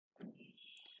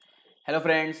Hello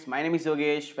friends, my name is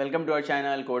Yogesh. Welcome to our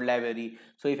channel Code Library.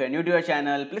 So if you are new to our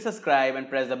channel, please subscribe and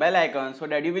press the bell icon so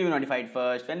that you will be notified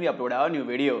first when we upload our new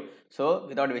video. So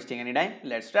without wasting any time,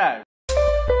 let's start.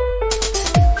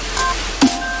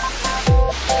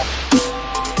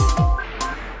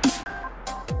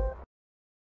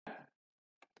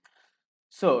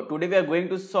 So today we are going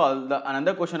to solve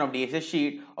another question of DSA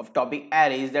sheet of topic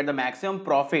arrays that the maximum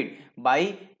profit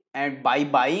by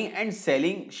buying and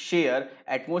selling share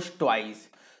at most twice.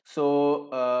 So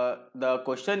the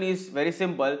question is very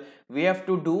simple. We have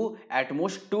to do at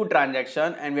most 2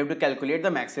 transactions and we have to calculate the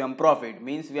maximum profit.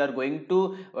 Means we are going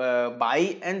to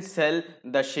buy and sell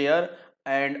the share,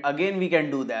 and again we can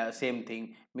do the same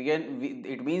thing.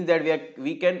 It means that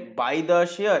we can buy the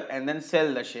share and then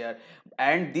sell the share,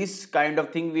 and this kind of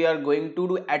thing we are going to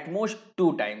do at most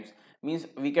 2 times. Means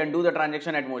we can do the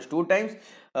transaction at most 2 times.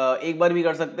 एक बार भी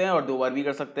कर सकते हैं और 2 बार भी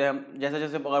कर सकते हैं. जैसे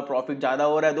जैसे अगर प्रॉफिट ज़्यादा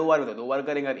हो रहा है 2 बार में तो 2 बार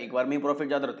करेंगे, एक बार में ही प्रॉफिट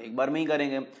ज़्यादा हो तो एक बार में ही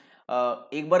करेंगे.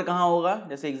 एक बार कहाँ होगा,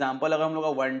 जैसे एग्जांपल अगर हम लोग का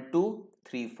 1 2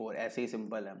 3 4 ऐसे ही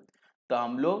सिंपल है, तो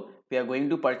हम लोग we are going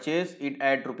to purchase it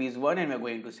at ₹1 and we are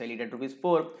going to cell it at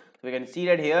 ₹4. So we can see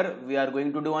that here we are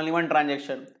going to do only one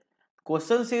transaction.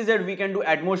 Question says that we can do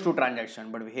at most 2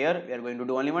 transactions, but here we are going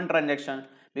to do only one transaction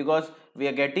because we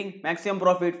are getting maximum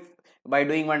profit by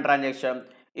doing one transaction.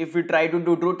 If we try to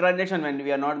do 2 transactions, when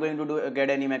we are not going to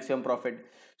get any maximum profit.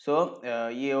 So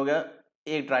ये हो गया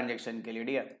एक transaction के लिए.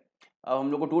 ठीक है, अब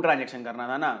हम लोग को 2 ट्रांजेक्शन करना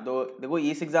था ना, तो देखो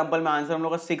इस एग्जांपल में आंसर हम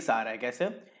लोग का 6 आ रहा है. कैसे?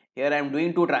 Here I am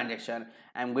doing 2 transaction.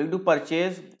 I am going to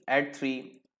purchase at 3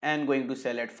 and going to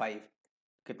sell at 5.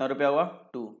 कितना रुपया हुआ?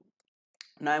 2.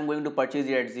 Now I am going to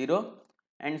purchase it at 0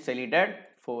 and sell it at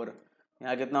 4.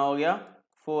 यहाँ कितना हो गया?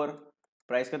 4.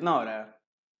 प्राइस कितना हो रहा है?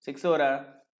 6 हो रहा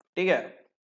है. ठीक है.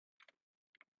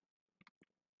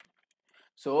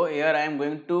 So here I am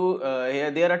going to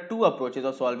here there are 2 approaches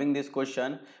of solving this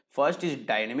question. First is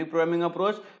dynamic programming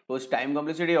approach, उस time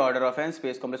complexity order of n,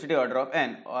 space complexity order of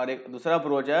n. और एक दूसरा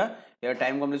approach है here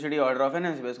time complexity order of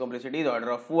n and space complexity is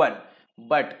order of 1.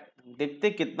 But देखते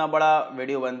कितना बड़ा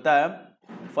video बनता है.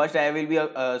 First I will be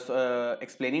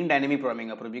explaining dynamic programming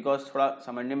approach because थोड़ा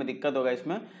समझने में दिक्कत होगा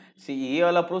इसमें. ये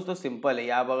वाला अप्रोच तो सिंपल है,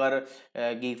 आप अगर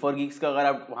गीक फॉर गीक्स का अगर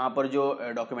आप वहाँ पर जो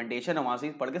डॉक्यूमेंटेशन है वहाँ से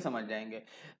पढ़ के समझ जाएंगे.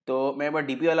 तो मैं एक बार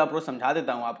डीपी वाला अप्रोच समझा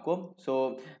देता हूँ आपको.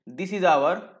 So this is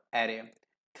our array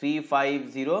 3 5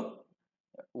 0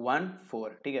 1 4.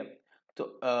 ठीक है,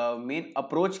 तो मेन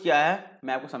अप्रोच क्या है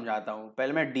मैं आपको समझाता हूँ.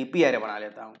 पहले मैं डीपी एरे बना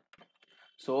लेता हूँ.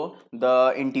 So the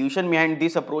intuition behind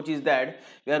this approach is that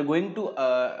we are going to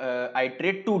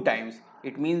iterate 2 times.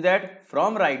 It means that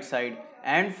from right side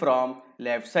and from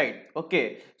left side. Okay,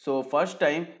 so first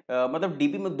time मतलब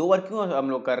DP में 2 बार क्यों हम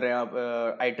लोग कर रहे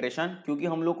हैं iteration? क्योंकि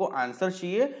हम लोग को आंसर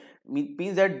चाहिए.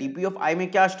 Means that DP of I में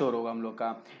क्या स्टोर होगा हम लोग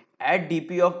का. At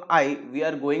DP of I we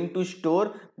are going to store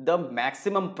the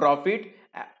maximum profit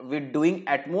with doing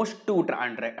at most 2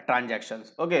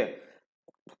 transactions. Okay,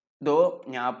 तो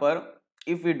यहाँ पर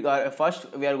if we first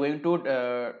we are going to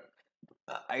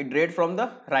iterate from the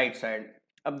right side.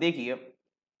 अब देखिए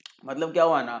मतलब क्या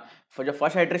हुआ ना, जब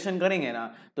फर्स्ट आइट्रेशन करेंगे ना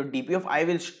तो DP of I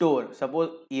will store suppose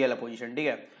ये वाला पोजीशन. ठीक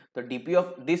है, तो DP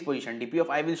of this position DP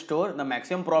of I will store the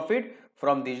maximum profit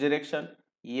from this direction.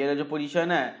 ये जो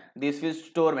पोजीशन है this will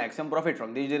store maximum profit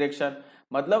from this direction.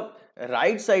 मतलब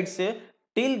right side से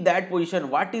till that position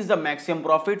what is the maximum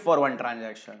profit for one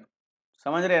transaction.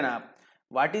 समझ रहे हैं ना आप?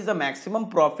 What is the maximum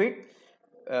profit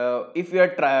if you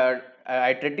are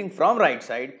iterating from right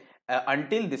side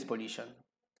until this position,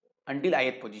 until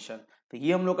ith position. तो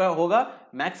ये हम लोग का होगा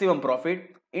maximum profit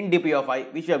in dp of I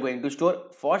which we are going to store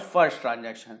for first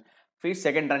transaction. फिर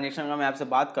second transaction का मैं आपसे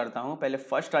बात करता हूँ. पहले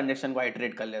फर्स्ट ट्रांजेक्शन को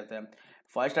आइटरेट कर लेते हैं.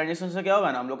 फर्स्ट ट्रांजेक्शन से क्या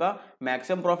होगा ना, हम लोग का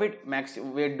maximum profit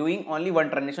we are doing only 1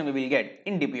 transaction we will get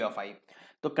in DP of आई.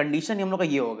 तो कंडीशन हम लोग का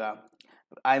ये होगा,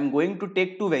 I am going to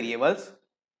take 2 variables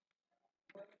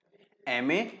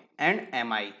M A and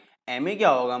M I. M A क्या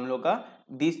होगा हम लोग का,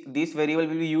 this variable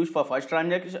will be use for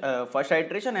first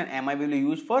iteration and M I will be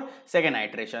use for second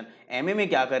iteration. M A में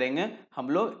क्या करेंगे हम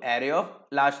लोग, एरे ऑफ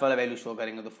लास्ट वाला वैल्यू स्टोर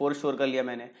करेंगे. तो 4 स्टोर कर लिया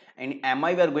मैंने. And M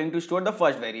I we are going to store the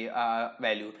first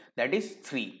value that is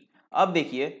 3. अब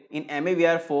देखिए इन M A V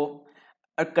are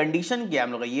 4. Condition क्या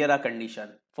हम लोग का, ये रहा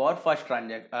condition for first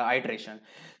iteration.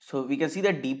 So we can see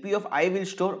that dp of I will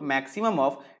store maximum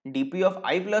of dp of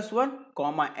I plus 1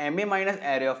 comma ma minus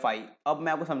array of I. अब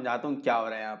मैं आपको समझाता हूँ क्या हो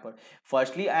रहा है यहाँ पर.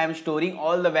 Firstly I am storing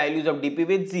all the values of dp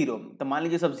with 0. तो मान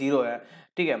लीजिए सब 0 है.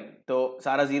 ठीक है, तो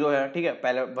सारा 0 है. ठीक है,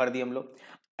 पहले भर दिए हम लोग.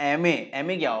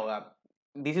 ma क्या होगा,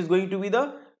 this is going to be the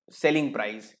selling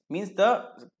price. Means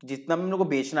the जितना हम लोग को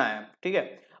बेचना है. ठीक है,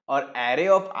 और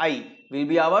array of I will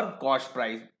be our cost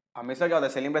price. हमेशा क्या होता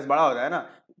है, सेलिंग प्राइस बड़ा होता है ना,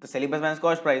 तो selling price minus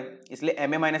cost price, इसलिए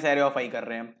M A minus area of आई कर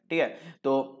रहे हैं, ठीक है।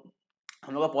 तो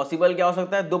हम लोग का पॉसिबल क्या हो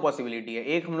सकता है, दो पॉसिबिलिटी है।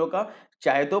 एक हम लोग का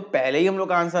चाहे तो पहले ही हम लोग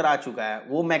का आंसर आ चुका है,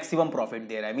 वो मैक्सिमम प्रॉफिट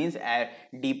दे रहा है, means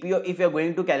DP of, if you are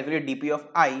going to calculate DP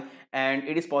of I and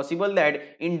it is possible that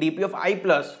in dp of I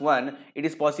plus 1 it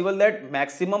is possible that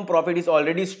maximum profit is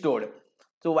already stored.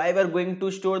 So why we are going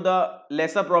to store the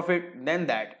lesser profit than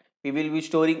that, we will be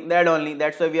storing that only,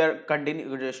 that's why we are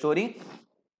continue storing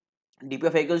dp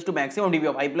of I equals to maximum dp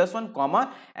of I plus 1 comma,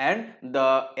 and the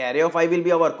area of I will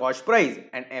be our cost price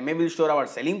and ma will store our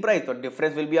selling price, so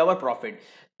difference will be our profit.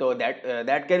 So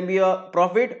that can be a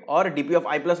profit, or dp of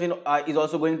I plus 1 is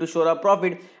also going to store a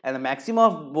profit, and the maximum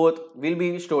of both will be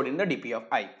stored in the dp of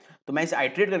I. तो मैं इसे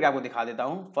iterate करके आपको दिखा देता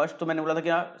हूँ। First तो मैंने बोला था कि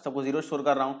यहाँ सबको जीरो स्टोर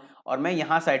कर रहा हूँ, और मैं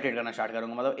यहाँ से आइट्रेट करना स्टार्ट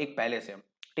करूँगा, मतलब एक पहले से,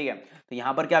 ठीक है। तो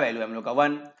यहाँ पर क्या वैल्यू है हम लोग का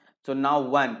 1, सो नाउ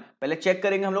 1 पहले चेक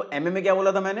करेंगे हम लोग, एमए में क्या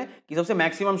बोला था मैंने कि सबसे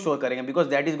मैक्सिमम स्टोर करेंगे, because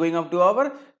that is going up to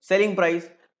our selling price.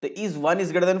 तो is 1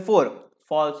 is greater than 4,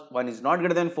 false, 1 is not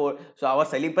greater than 4, so our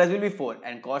selling price will be 4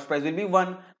 and cost price will be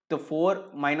 1। तो 4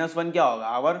 minus 1 क्या होगा,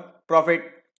 our profit,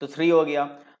 तो 3 हो गया।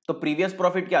 तो previous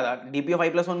profit क्या था, डीपी ऑफ आई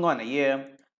प्लस 1 कौन है, ये है।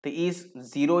 तो इज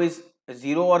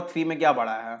 0 और 3 में क्या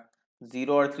बढ़ा है, 0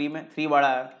 और 3 में 3 बढ़ा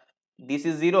है, this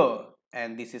is 0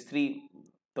 and this is 3,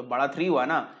 तो बड़ा 3 हुआ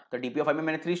ना। तो डीपी ऑफ आई में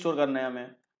मैंने 3 स्टोर करना है हमें,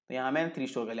 तो यहाँ मैंने 3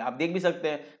 स्टोर कर लिया। आप देख भी सकते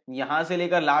हैं यहाँ से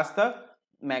लेकर लास्ट तक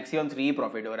मैक्सिमम 3 ही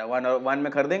प्रॉफिट हो रहा है, 1 और 1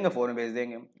 में खरीदेंगे, 4 में बेच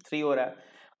देंगे, 3 हो रहा है।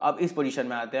 अब इस पोजीशन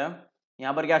में आते हैं,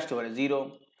 यहाँ पर क्या स्टोर है, 0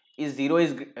 is 0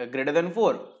 is greater than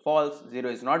 4, false,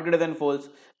 0 is not greater than false,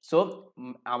 so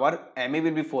our M A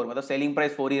will be 4, मतलब सेलिंग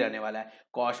प्राइस 4 ही रहने वाला है,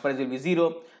 कॉस्ट प्राइस विल बी 0।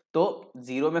 तो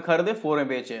 0 में खरीदे, 4 में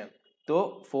बेचे,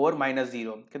 तो 4 माइनस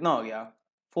 0 कितना हो गया,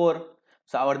 4।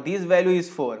 So our this value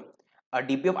is 4, और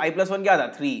डीपी ऑफ आई प्लस 1 क्या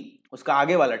था, 3, उसका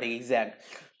आगे वाला, ठीक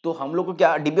एग्जैक्ट। तो हम लोग को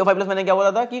क्या, डीपी ऑफ आई प्लस मैंने क्या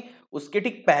बोला था कि उसके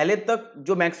ठीक पहले तक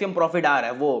जो मैक्सिमम प्रॉफिट आ रहा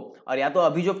है वो, और या तो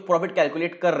अभी जो प्रॉफिट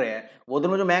कैलकुलेट कर रहे हैं वो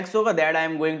दोनों जो मैक्स होगा, that I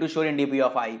am going to show in DP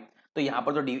of आई। तो यहाँ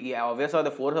पर तो ऑब्वियस है,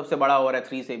 4 सबसे बड़ा हो रहा है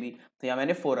 3 से भी, तो यहाँ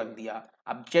मैंने 4 रख दिया।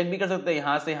 आप चेक भी कर सकते हैं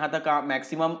यहाँ से यहाँ तक का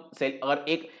मैक्सिमम सेल, अगर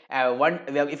एक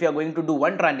if you are going to do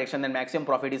 1 transaction then maximum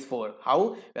profit is 4, how,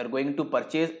 we are going to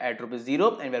purchase eight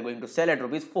 ₹0 and we are going to cell eight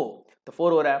 ₹4, तो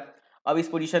 4 हो रहा है। अब इस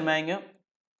पोजीशन में आएंगे,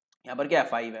 यहाँ पर क्या है,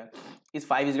 5 है, इज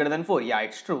 5 इज ग्रेटर देन 4, या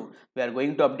it's true, we are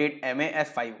going to update M A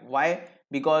S 5, Y,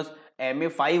 because M A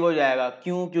 5 हो जाएगा,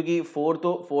 क्यों, क्योंकि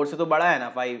 4 से तो बड़ा है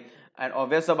ना 5, एंड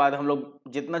ऑब्वियस सा बात, हम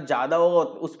लोग जितना ज़्यादा होगा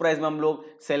उस प्राइस में हम लोग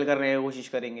सेल करने की कोशिश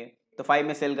करेंगे, तो 5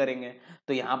 में सेल करेंगे।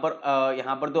 तो यहाँ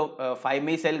पर तो 5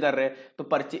 में ही सेल कर रहे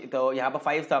हैं, तो यहाँ पर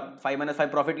 5 था, 5 माइनस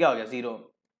 5 प्रॉफिट क्या हो गया, 0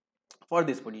 फॉर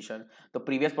दिस पोजीशन। तो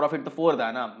प्रीवियस प्रॉफिट तो 4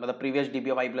 था ना, मतलब previous DP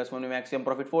of I plus 1 में मैक्सिमम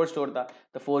प्रॉफिट 4 स्टोर था,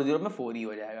 तो 4 0 में 4 ही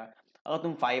हो जाएगा। अगर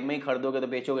तुम 5 में ही खरीदोगे तो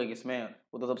बेचोगे किसमें,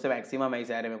 वो तो सबसे मैक्सिमम है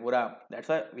इस एरे में पूरा, that's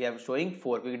why we are showing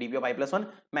 4, क्योंकि DP of I plus 1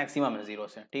 maximum है 0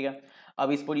 से, ठीक है।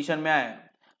 अब इस पोजीशन में आए,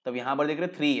 तब यहाँ पर देख रहे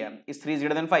 3 है, इस 3 इज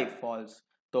ग्रेटर देन 5, फॉल्स,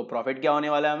 तो प्रॉफिट क्या होने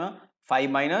वाला है हमें, 5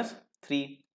 माइनस 3,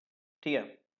 ठीक है,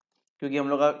 क्योंकि हम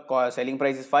लोग का selling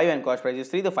price is 5 and cost price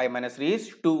is 3, तो 5 माइनस 3 इज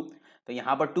 2, तो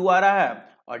यहाँ पर 2 आ रहा है,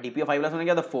 और डीपी ऑफ आई प्लस 1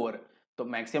 क्या था, 4, तो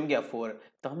मैक्सिमम क्या 4।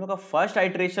 तो हम लोग का फर्स्ट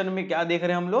आइट्रेशन में क्या देख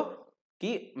रहे हैं हम लोग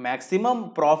कि maximum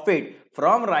profit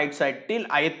from right side till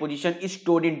ith position is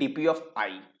stored in DP of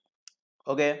I,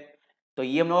 okay. तो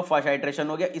ये हम लोग का फर्स्ट आइट्रेशन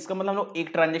हो गया, इसका मतलब हम लोग एक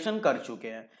ट्रांजेक्शन कर चुके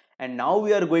हैं, and now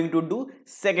we are going to do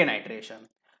second iteration.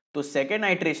 तो सेकेंड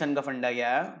आइट्रेशन का फंडा क्या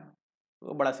है,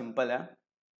 वो बड़ा सिंपल है,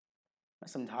 मैं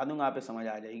समझा दूंगा, आप समझ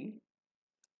आ जाएगी।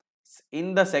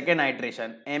 In the second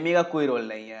iteration M A का कोई रोल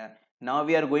नहीं है, now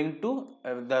we are going to,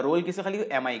 the role किसका, खाली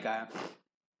एम आई का है।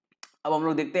 अब हम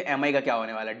लोग देखते हैं एम आई का क्या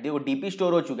होने वाला है, देखो डीपी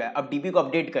स्टोर हो चुका है, अब डीपी को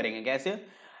अपडेट करेंगे कैसे।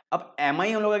 अब एम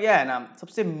आई हम लोग का क्या है ना,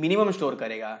 सबसे मिनिमम स्टोर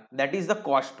करेगा, that is the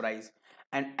cost price,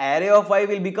 and array of I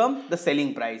will become the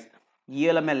selling price. ये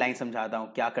वाला मैं लाइन समझाता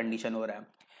हूँ क्या कंडीशन हो रहा है।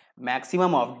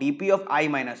 Maximum of DP of I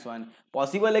minus 1,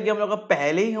 possible है कि हम लोग का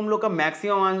पहले ही हम लोग का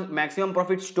मैक्सिमम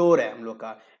प्रॉफिट स्टोर है हम लोग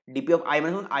का डीपी ऑफ आई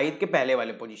माइनस 1 आई के पहले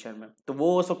वाले पोजीशन में, तो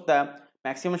वो हो सकता है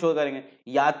मैक्सिमम स्टोर करेंगे।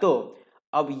 या तो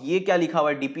अब ये क्या लिखा हुआ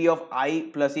है, डीपी ऑफ आई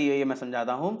प्लस ये मैं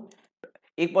समझाता हूँ।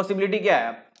 एक पॉसिबिलिटी क्या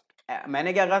है,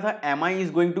 मैंने क्या कहा था, M I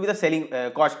is going to be the selling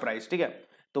cost price, ठीक है,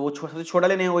 तो वो सबसे छोटा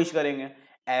लेने की कोशिश करेंगे,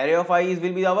 array of I is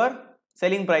will be our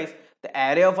selling price, तो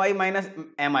array of I minus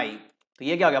M आई, तो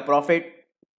ये क्या हो गया, profit,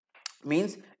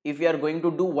 means if you are going to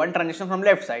do 1 transaction from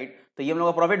left side, तो ये हम लोग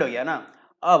का प्रॉफिट हो गया ना।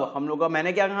 अब हम लोग का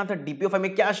मैंने क्या कहा था, डीपी ऑफ आई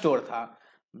में क्या स्टोर था,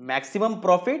 maximum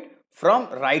profit from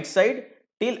right side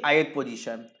till ith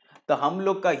position, तो हम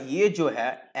लोग का ये जो है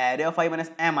array of I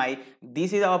minus M I,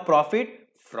 this is our profit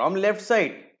from left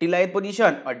side till ith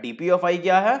position, और डीपी ऑफ आई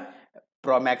क्या है,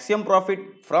 maximum profit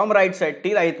from right side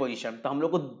till ith position. तो हम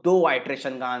लोग को दो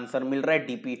आइट्रेशन का आंसर मिल रहा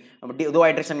है, दो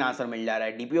आइट्रेशन का आंसर मिल जा रहा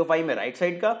है, डीपी ऑफ आई में राइट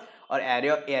साइड का और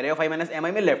array of I minus M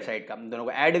आई में लेफ्ट साइड का। दोनों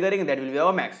को ऐड करेंगे, that will be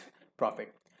hour max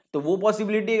profit. तो वो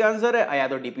पॉसिबिलिटी का आंसर है, या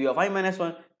तो DP of I minus one,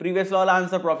 previous वाला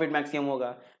आंसर प्रॉफिट मैक्सिमम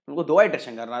होगा। उनको दो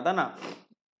आइट्रेशन करना था ना,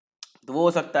 तो वो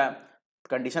हो सकता है।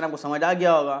 कंडीशन आपको समझ आ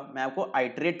गया होगा, मैं आपको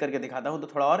आइट्रेट करके दिखाता हूँ तो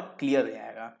थोड़ा और क्लियर हो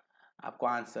जाएगा आपको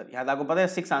आंसर। यहाँ तक आपको पता है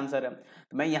 6 आंसर है,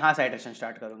 तो मैं यहाँ से आइट्रेशन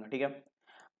स्टार्ट करूँगा, ठीक है।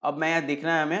 अब मैं यहाँ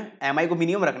देखना है, हमें एम आई को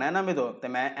मिनिमम रखना है ना हमें, तो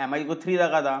मैं एम आई को 3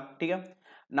 रखा था, ठीक है।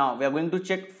 Now we are going to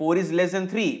check 4 is less than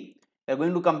 3, we are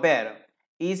going to compare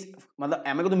इस, मतलब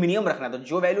एम आई को तो मिनिमम रखना है, तो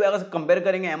जो वैल्यू अगर कंपेयर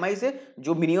करेंगे एम आई से,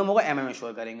 जो मिनिमम होगा एम आई में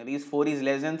शोर करेंगे। तो इस 4 इज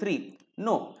लेस देन 3,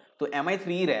 नो, तो एम आई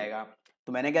 3 रहेगा।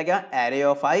 तो मैंने क्या किया, array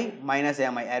of I minus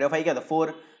M I, array of आई क्या था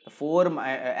 4, तो 4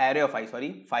 array of I, sorry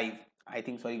 5, I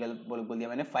think, sorry गलत बोल दिया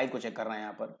मैंने, 5 को चेक करना है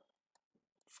यहाँ पर।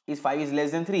 इस 5 is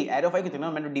less than 3, array of आई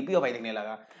कितना, मैंने डीपी ऑफ आई देखने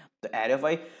लगा, तो array of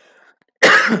I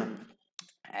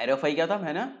array of आई क्या था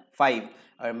मैंने 5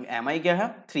 और एम आई क्या है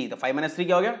 3, तो 5 माइनस 3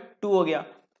 क्या हो गया 2 हो गया।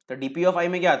 तो डीपी ऑफ आई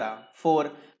में क्या था 4,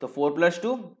 तो 4 प्लस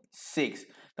 2 6,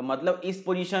 तो मतलब इस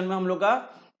पोजीशन में हम लोग का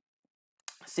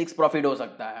 6 प्रॉफिट हो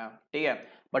सकता है, ठीक है।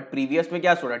 बट प्रीवियस में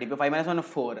क्या छोड़ा, DP of I minus 1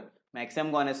 4,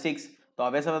 maximum कौन है 6, तो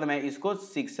ऑब्वियस है मैं इसको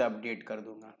 6 से अपडेट कर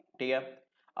दूंगा, ठीक है।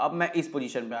 अब मैं इस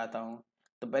पोजीशन पे आता हूँ,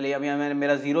 तो पहले अभी हमें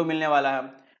मेरा 0 मिलने वाला है,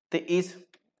 तो इस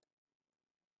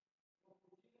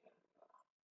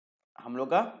हम लोग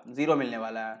का 0 मिलने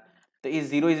वाला है, तो इस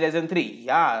 0 इज लेस देन 3,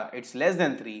 या इट्स लेस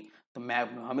देन 3, तो मैं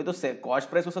हमें तो कॉस्ट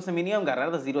प्राइस को सबसे मिनिमम कर रहा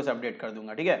है, तो 0 से अपडेट कर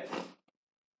दूंगा, ठीक है।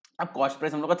 अब कॉस्ट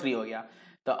प्राइस हम लोग का 3 हो गया,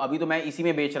 तो अभी तो मैं इसी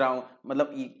में बेच रहा हूँ,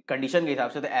 मतलब कंडीशन के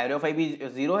हिसाब से, तो एरे ऑफ आई भी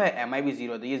 0 है, एम आई भी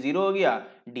 0, तो ये 0 हो गया।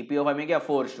 डीपी ऑफ आई में क्या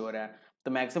 4 स्टोर है,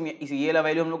 तो मैक्सिमम इस ये वाला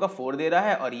वैल्यू हम लोग का 4 दे रहा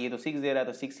है और ये तो 6 दे रहा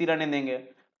है, तो 6 ही रहने देंगे,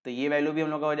 तो ये वैल्यू भी हम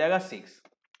लोग का हो जाएगा 6,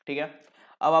 ठीक है।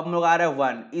 अब हम लोग आ रहा है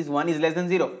 1 इज लेस देन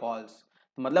 0, फॉल्स,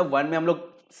 तो मतलब 1 में हम लोग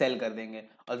सेल कर देंगे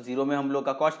और 0 में हम लोग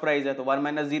का कॉस्ट प्राइस है, तो 1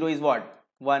 माइनस 0 इज वॉट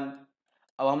 1।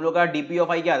 अब हम लोग का डीपी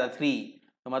ऑफ आई क्या था 3,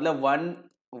 तो मतलब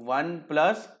 1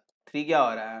 प्लस 3 क्या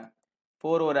हो रहा है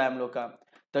 4 हो रहा है हम लोग का।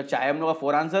 तो चाहे हम लोग का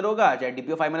 4 आंसर होगा, चाहे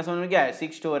डीपी ऑफ आई माइनस 1 में क्या है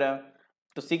 6 हो रहा है,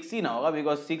 तो 6 ही ना होगा,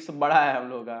 बिकॉज 6 बड़ा है हम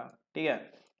लोग का, ठीक है।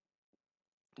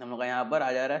 हम लोग का यहाँ पर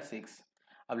आ जा रहा है 6।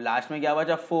 अब लास्ट में क्या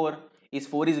बचा 4,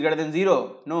 इस 4 इज ग्रेटर देन 0,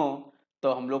 नो,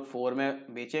 तो हम लोग 4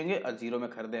 में बेचेंगे और 0 में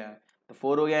खरीदे हैं, तो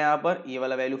 4 हो गया यहाँ पर, ये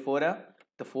वाला वैल्यू 4 है,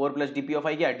 तो 4 प्लस डीपी ऑफ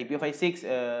आई क्या है, DP of I 6,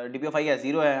 DP of आई क्या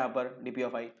 0 है यहाँ पर, डीपी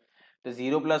ऑफ आई, तो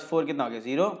 0 प्लस 4 कितना हो गया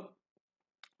 0,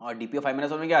 और डीपी ऑफ आई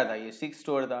माइनस 1 में क्या था ये 6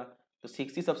 स्टोर था, तो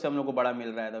 6 ही सबसे हम लोग को बड़ा मिल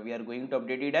रहा है, तो we are going to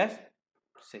update it as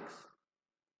 6,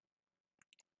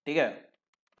 ठीक है।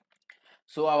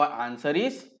 सो आवर आंसर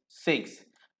इज 6,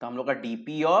 तो हम लोग का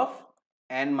डीपी ऑफ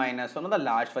n माइनस 1 मतलब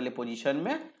लास्ट वाले पोजीशन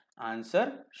में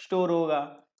आंसर स्टोर होगा।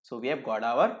 So we have got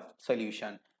our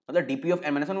solution, मतलब डीपी ऑफ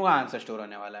n माइनस 1 का आंसर स्टोर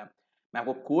होने वाला है। मैं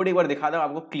आपको कोड एक बार दिखाता हूँ,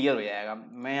 आपको क्लियर हो जाएगा।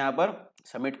 मैं यहाँ पर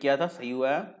सबमिट किया था, सही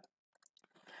हुआ है।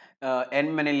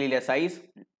 n मैंने ले लिया size,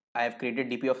 I have created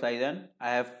DP of size n, I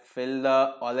have filled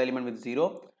all the element with 0.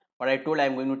 What I told, I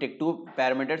am going to take two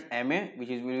parameters, MA,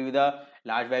 which is will be the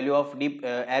large value of deep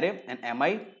array, and MI,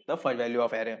 the first value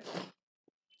of array.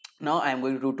 Now I am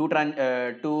going to do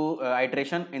two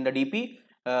iteration in the DP.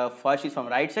 First is from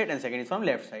right side and second is from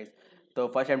left side. So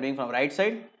first I am doing from right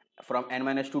side, from n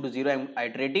minus 2 to 0 I am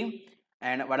iterating,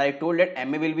 and what I told that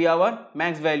MA will be our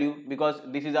max value because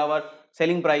this is our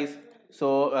selling price. So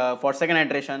for second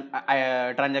iteration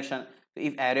transaction,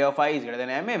 if array of I is greater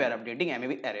than MA, we are updating MA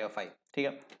with array of I, ठीक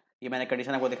है। ये मैंने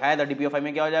condition आपको दिखाया था। DP of आई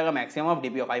में क्या हो जाएगा, maximum of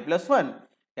DP of I plus 1,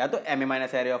 या तो MA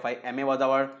minus array of I. MA was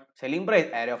our selling price,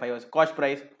 array of I was cost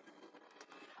price.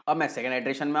 अब मैं सेकंड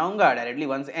आइट्रेशन में आऊंगा, डायरेक्टली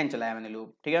 1 से n चलाया मैंने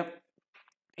लूप, ठीक है।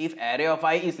 If array of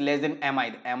I is less than MI,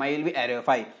 MI will be array of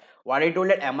I. What I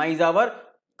told that MI is our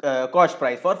cost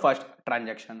price for first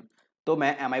transaction, तो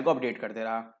मैं MI को अपडेट करते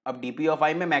रहा। अब डीपी ऑफ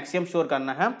आई में maximum store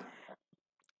करना है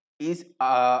is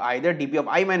either DP of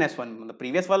I minus 1, मतलब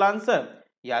प्रीवियस वाला आंसर,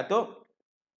 या तो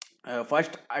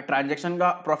फर्स्ट ट्रांजेक्शन का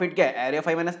प्रॉफिट क्या है, array of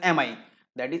I minus MI,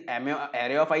 that is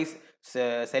array of I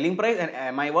selling price and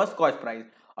MI was cost price.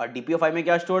 और डीपी ऑफ आई में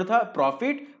क्या स्टोर था,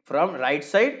 profit from right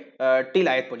side till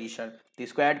ith position, तो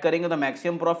इसको ऐड करेंगे तो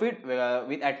maximum profit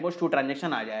with at most 2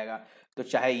 transaction आ जाएगा। तो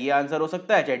चाहे ये आंसर हो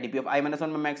सकता है, चाहे डीपी ऑफ आई माइनस 1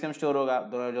 में मैक्सिमम स्टोर होगा,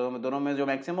 दोनों में जो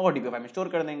मैक्सिमम होगा डीपी ऑफ आई में स्टोर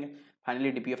कर देंगे।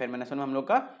 Finally DP of I minus 1 में हम लोग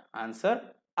का आंसर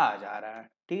आ जा रहा है,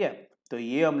 ठीक है। तो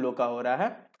ये हम लोग का हो रहा है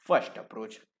फर्स्ट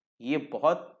अप्रोच। ये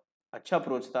बहुत अच्छा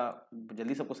अप्रोच था,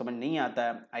 जल्दी सबको समझ नहीं आता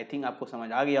है, आई थिंक आपको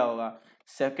समझ आ गया होगा।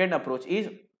 Second approach is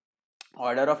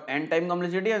order of n time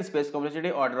complexity and space complexity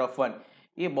order of 1।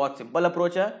 ये बहुत सिंपल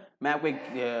अप्रोच है। मैं आपको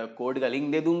एक कोड का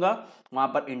लिंक दे दूंगा, वहाँ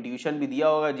पर इंट्यूशन भी दिया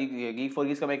होगा, गीक फॉर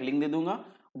गीक्स का मैं एक लिंक दे दूंगा।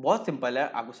 बहुत सिंपल है,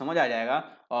 आपको समझ आ जाएगा।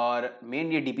 और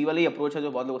मेन ये डीपी वाली अप्रोच है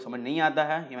जो बहुत लोगों को समझ नहीं आता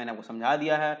है, ये मैंने आपको समझा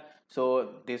दिया है। So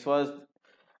this was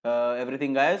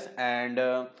everything guys, and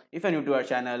if you're new to our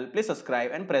channel, please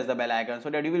subscribe and press the bell icon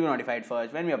so that you will be notified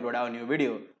first when we upload our new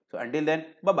video. So until then,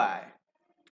 bye bye.